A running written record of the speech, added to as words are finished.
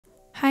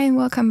Hi and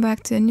welcome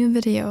back to a new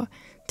video.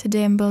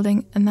 Today I'm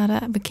building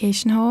another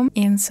vacation home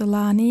in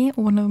Solani,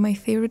 one of my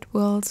favorite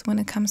worlds when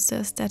it comes to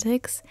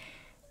aesthetics.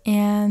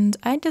 And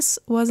I just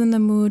was in the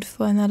mood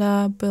for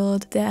another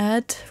build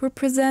that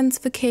represents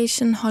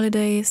vacation,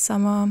 holiday,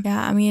 summer.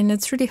 Yeah, I mean,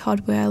 it's really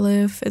hot where I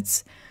live.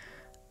 It's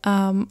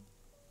the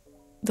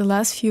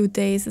last few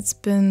days it's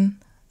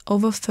been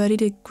over 30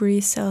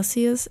 degrees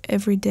Celsius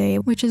every day,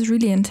 which is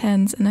really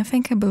intense. And I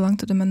think I belong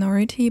to the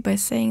minority by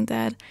saying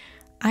that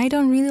I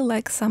don't really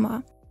like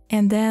summer.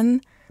 And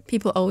then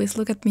people always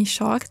look at me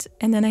shocked,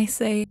 and then I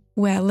say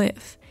where I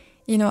live.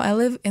 You know, I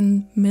live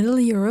in Middle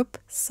Europe,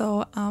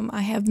 so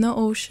I have no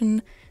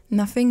ocean,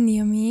 nothing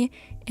near me,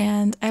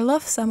 and I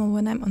love summer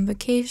when I'm on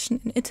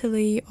vacation in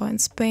Italy or in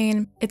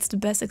Spain. It's the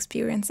best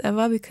experience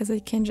ever because I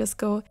can just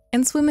go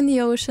and swim in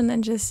the ocean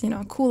and just,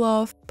 cool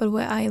off. But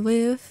where I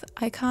live,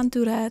 I can't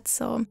do that,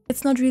 so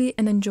it's not really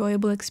an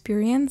enjoyable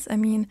experience. I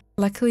mean,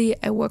 luckily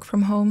I work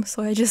from home,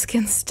 so I just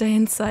can stay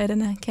inside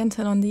and I can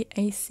turn on the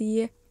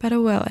AC. But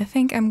oh well, I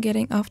think I'm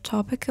getting off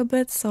topic a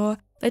bit, so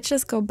let's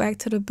just go back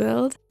to the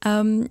build.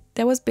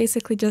 That was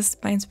basically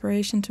just my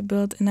inspiration to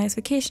build a nice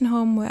vacation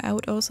home where I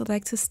would also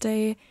like to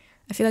stay.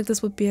 I feel like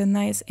this would be a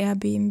nice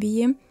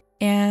Airbnb.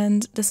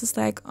 And this is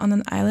like on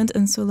an island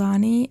in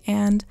Solani.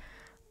 And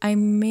I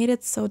made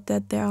it so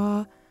that there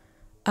are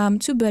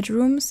 2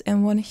 bedrooms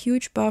and 1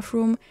 huge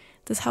bathroom.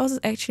 This house is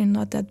actually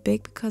not that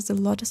big because the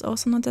lot is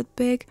also not that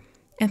big.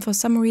 And for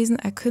some reason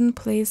I couldn't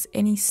place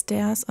any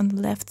stairs on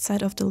the left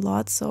side of the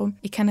lot, so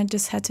it kind of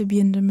just had to be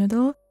in the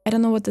middle. I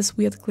don't know what this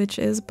weird glitch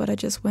is, but I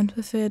just went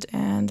with it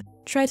and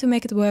tried to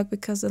make it work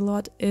because the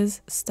lot is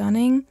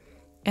stunning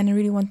and I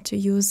really want to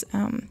use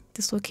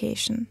this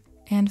location.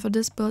 And for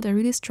this build I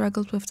really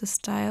struggled with the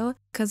style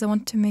because I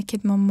want to make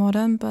it more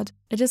modern, but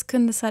I just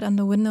couldn't decide on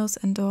the windows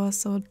and doors,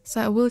 so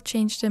I will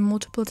change them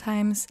multiple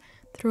times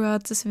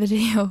throughout this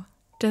video,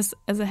 just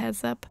as a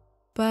heads up.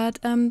 But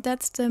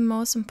that's the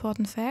most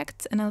important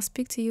fact, and I'll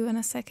speak to you in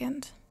a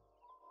second.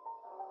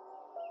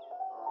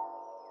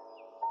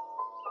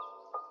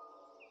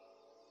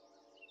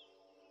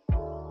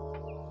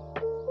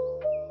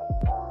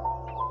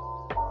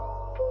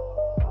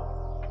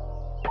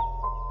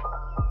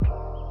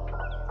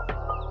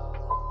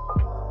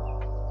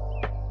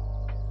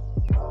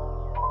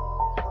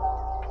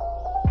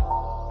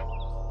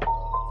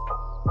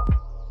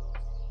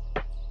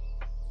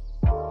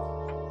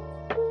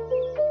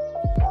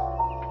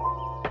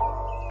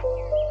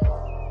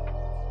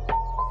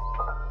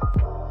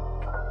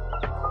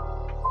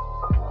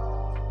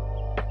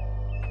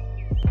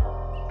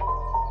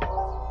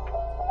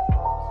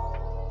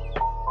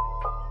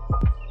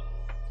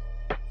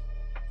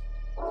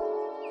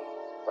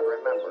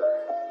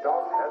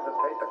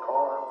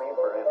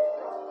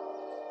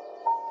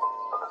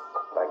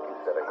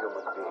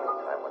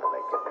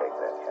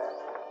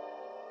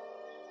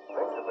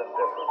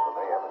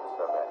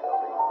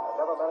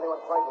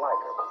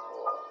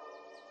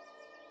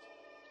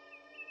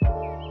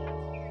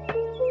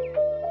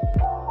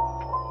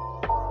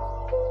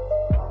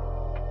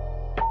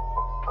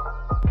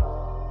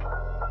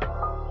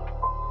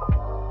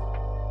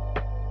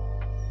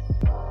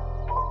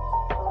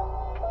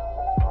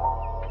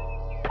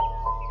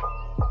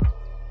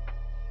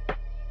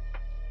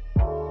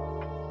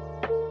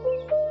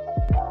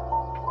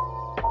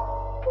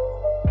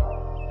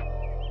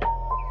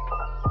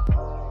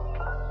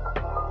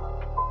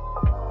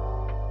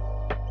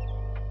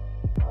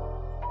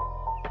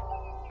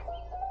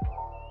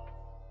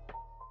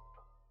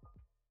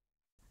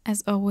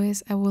 As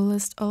always, I will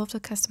list all of the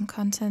custom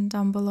content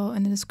down below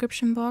in the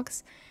description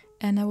box,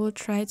 and I will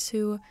try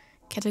to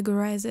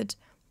categorize it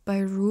by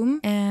room.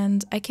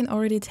 And I can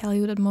already tell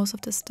you that most of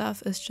the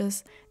stuff is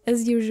just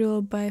as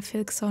usual by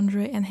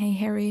Felixandre and Hey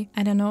Harry.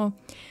 I don't know,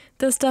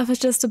 this stuff is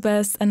just the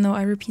best. I know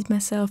I repeat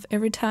myself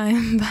every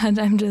time, but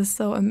I'm just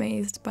so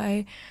amazed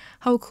by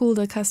how cool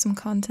the custom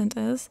content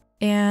is.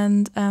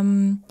 And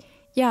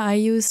yeah, I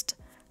used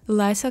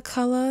lighter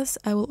colors.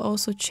 I will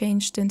also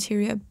change the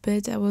interior a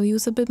bit. I will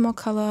use a bit more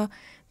color.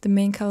 The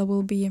main color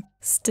will be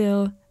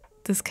still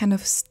this kind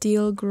of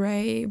steel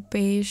gray,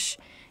 beige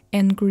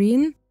and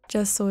green,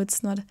 just so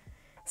it's not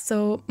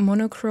so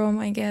monochrome,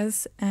 I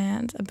guess,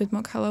 and a bit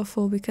more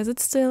colorful because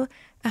it's still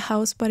a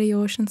house by the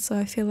ocean, so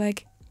I feel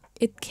like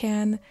it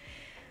can,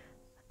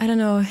 I don't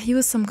know,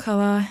 use some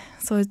color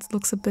so it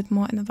looks a bit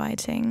more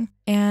inviting.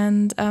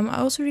 And I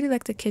also really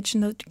like the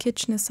kitchen. The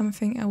kitchen is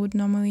something I would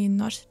normally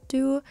not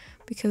do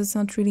because it's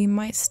not really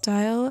my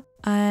style.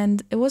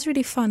 And it was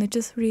really fun. It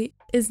just really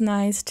is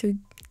nice to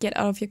get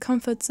out of your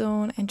comfort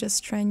zone and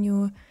just try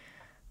new,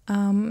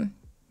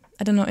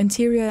 I don't know,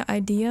 interior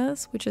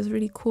ideas, which is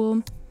really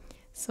cool.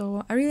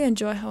 So I really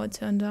enjoy how it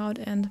turned out,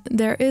 and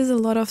there is a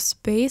lot of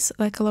space,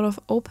 like a lot of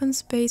open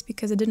space,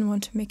 because I didn't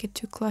want to make it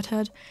too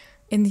cluttered.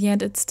 In the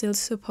end, it's still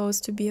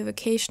supposed to be a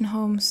vacation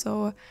home,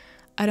 so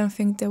I don't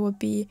think there would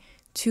be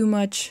too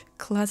much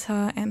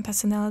clutter and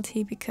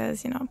personality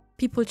because,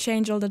 people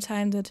change all the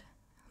time that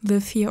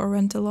live here or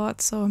rent a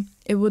lot, so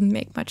it wouldn't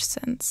make much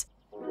sense.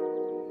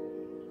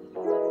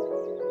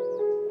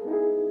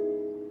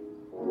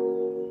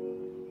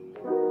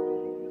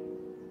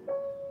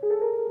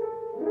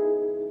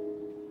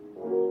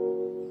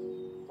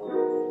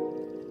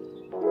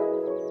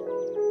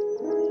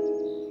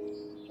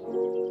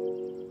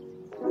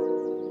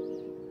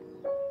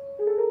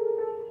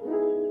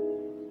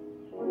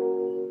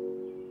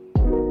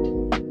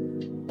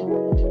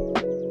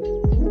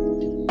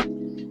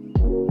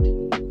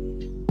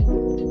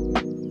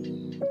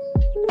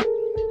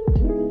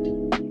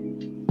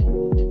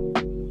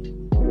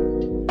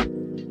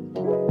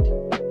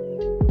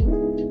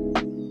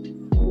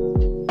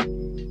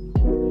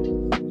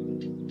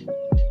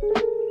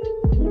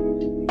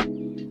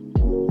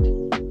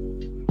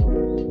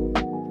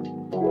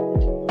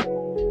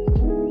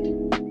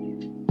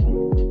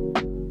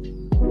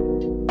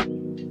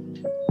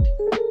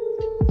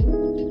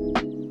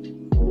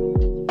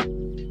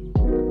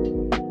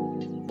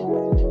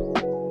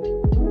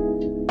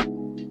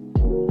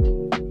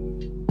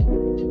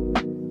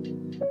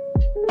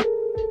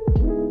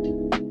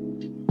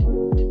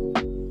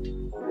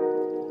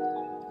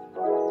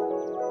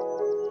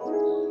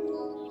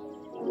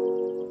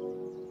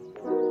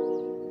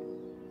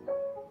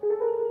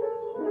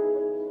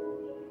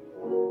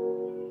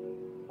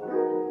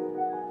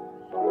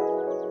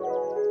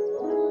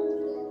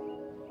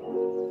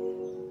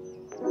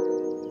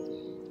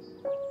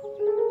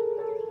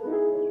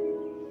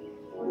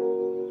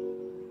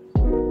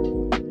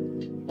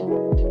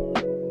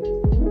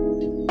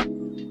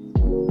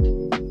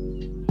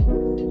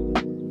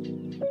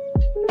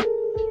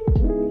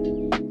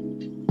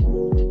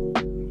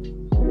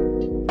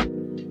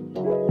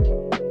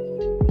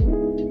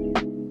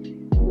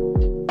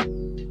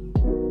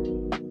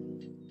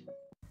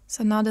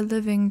 So now the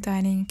living,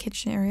 dining,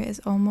 kitchen area is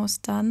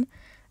almost done.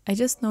 I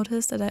just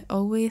noticed that I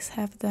always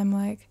have them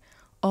like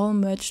all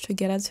merged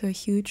together to a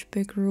huge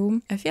big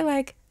room. I feel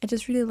like I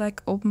just really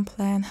like open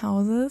plan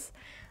houses.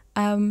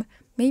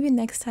 Maybe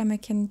next time I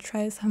can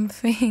try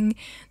something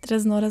that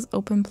is not as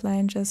open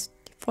plan, just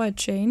for a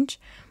change.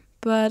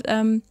 But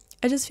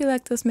I just feel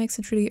like this makes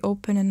it really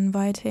open and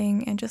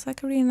inviting and just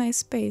like a really nice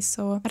space.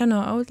 So I don't know,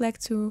 I would like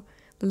to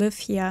live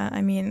here.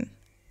 I mean,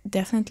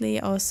 definitely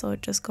also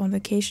just go on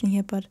vacation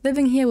here, but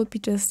living here would be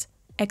just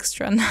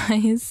extra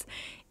nice.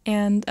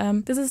 And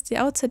this is the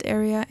outside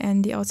area,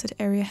 and the outside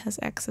area has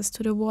access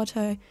to the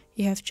water.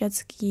 You have jet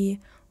ski,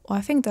 or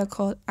I think they're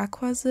called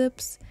aqua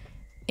zips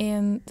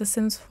in The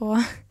Sims 4.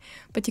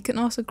 But you can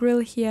also grill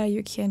here,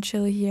 you can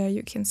chill here,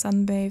 you can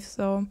sunbathe.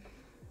 So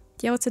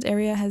the outside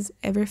area has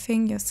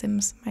everything your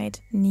Sims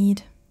might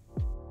need.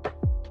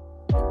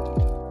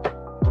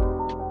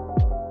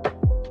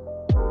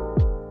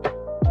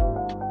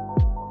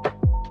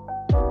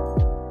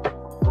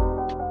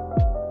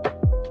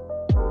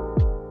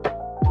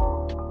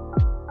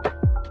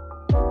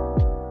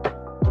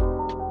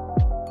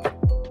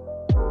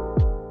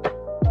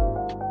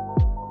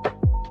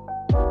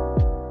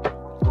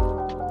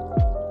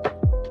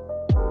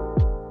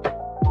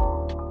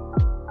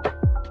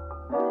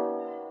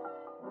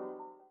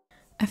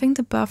 I think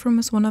the bathroom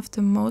is one of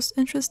the most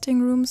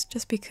interesting rooms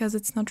just because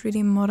it's not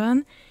really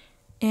modern,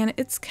 and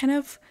it's kind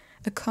of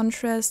a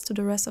contrast to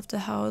the rest of the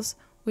house,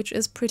 which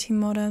is pretty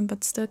modern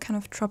but still kind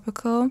of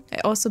tropical. I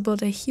also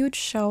built a huge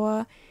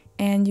shower,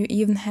 and you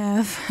even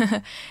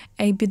have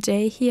a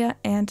bidet here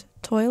and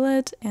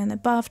toilet and a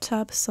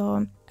bathtub.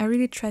 So I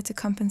really tried to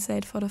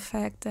compensate for the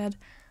fact that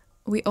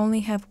we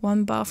only have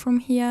one bathroom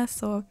here,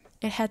 so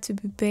it had to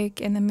be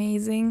big and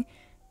amazing.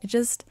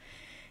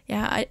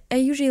 Yeah, I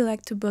usually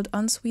like to build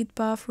ensuite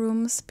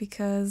bathrooms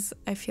because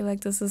I feel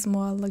like this is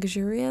more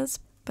luxurious,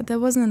 but there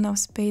wasn't enough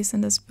space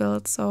in this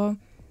build, so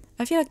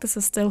I feel like this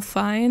is still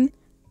fine.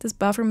 This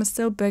bathroom is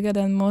still bigger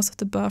than most of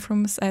the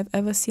bathrooms I've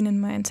ever seen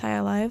in my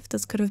entire life.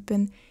 This could have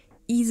been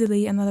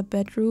easily another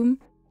bedroom,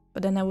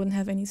 but then I wouldn't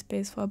have any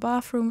space for a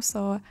bathroom,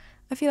 so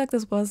I feel like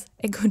this was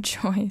a good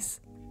choice.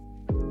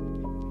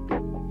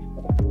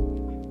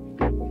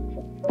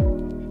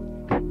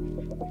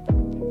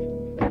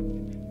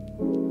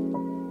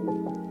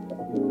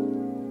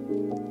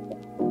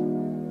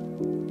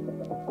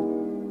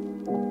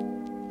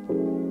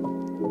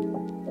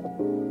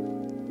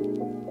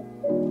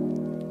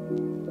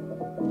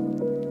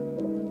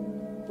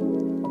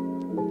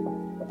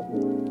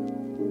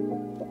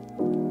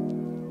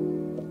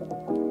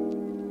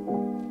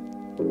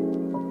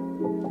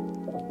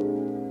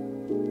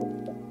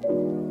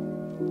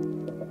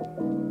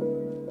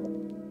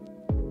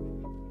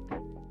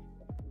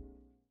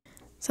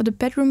 So the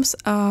bedrooms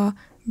are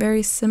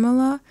very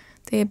similar.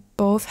 They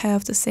both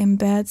have the same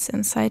beds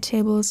and side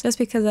tables, just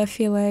because I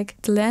feel like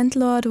the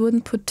landlord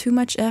wouldn't put too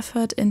much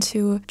effort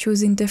into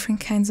choosing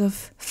different kinds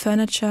of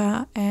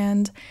furniture,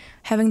 and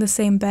having the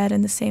same bed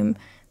and the same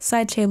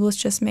side tables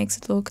just makes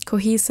it look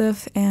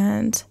cohesive,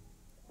 and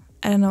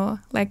I don't know,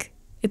 like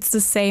it's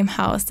the same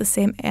house, the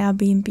same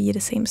Airbnb, the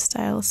same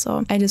style.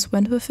 So I just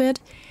went with it,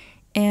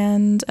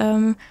 and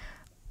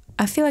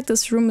I feel like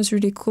this room is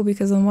really cool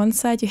because on one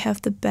side you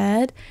have the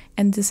bed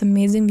and this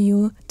amazing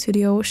view to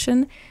the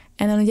ocean,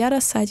 and on the other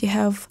side you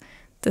have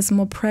this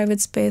more private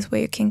space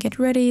where you can get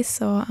ready.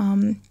 So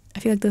I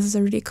feel like this is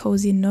a really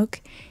cozy nook,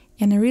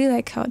 and I really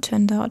like how it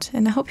turned out,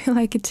 and I hope you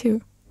like it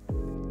too.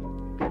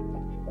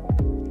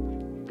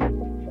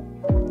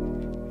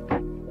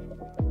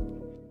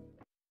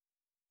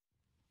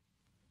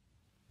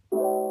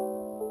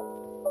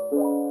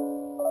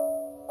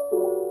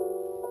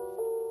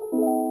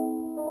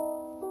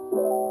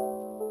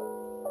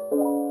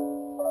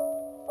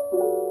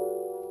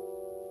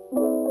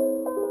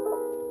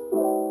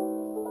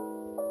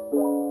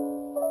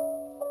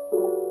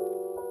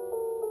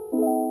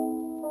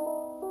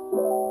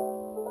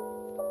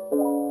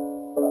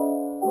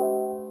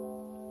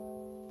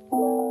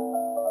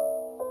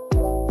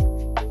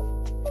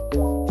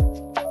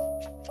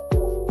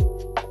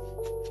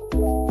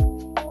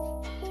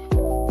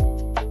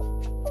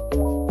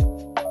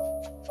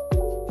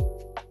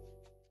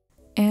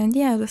 And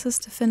yeah, this is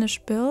the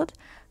finished build.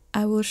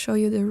 I will show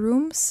you the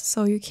rooms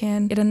so you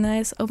can get a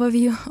nice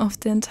overview of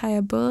the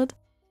entire build.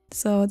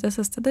 So this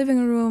is the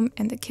living room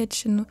and the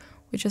kitchen,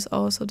 which is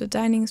also the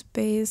dining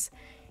space.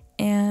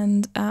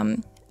 And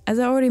as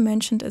I already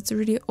mentioned, it's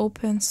really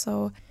open,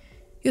 so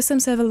your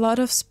Sims have a lot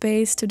of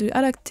space to do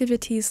other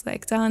activities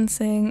like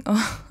dancing or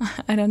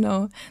I don't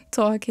know,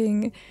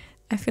 talking.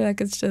 I feel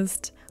like it's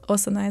just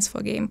also nice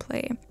for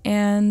gameplay.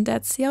 And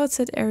that's the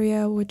outside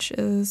area, which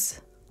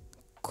is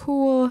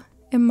cool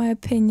in my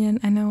opinion.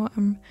 I know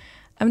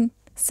I'm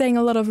saying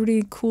a lot of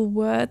really cool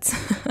words.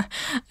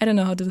 I don't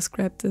know how to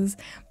describe this,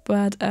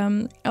 but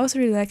I also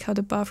really like how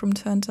the bathroom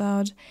turned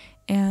out,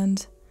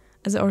 and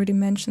as I already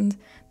mentioned,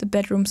 the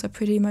bedrooms are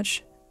pretty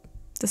much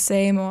the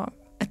same, or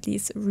at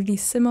least really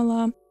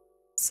similar.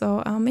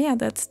 So yeah,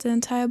 that's the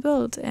entire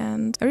build,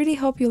 and I really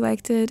hope you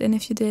liked it, and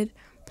if you did,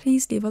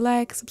 please leave a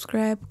like,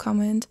 subscribe,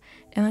 comment,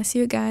 and I'll see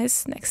you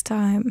guys next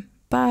time.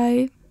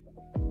 Bye!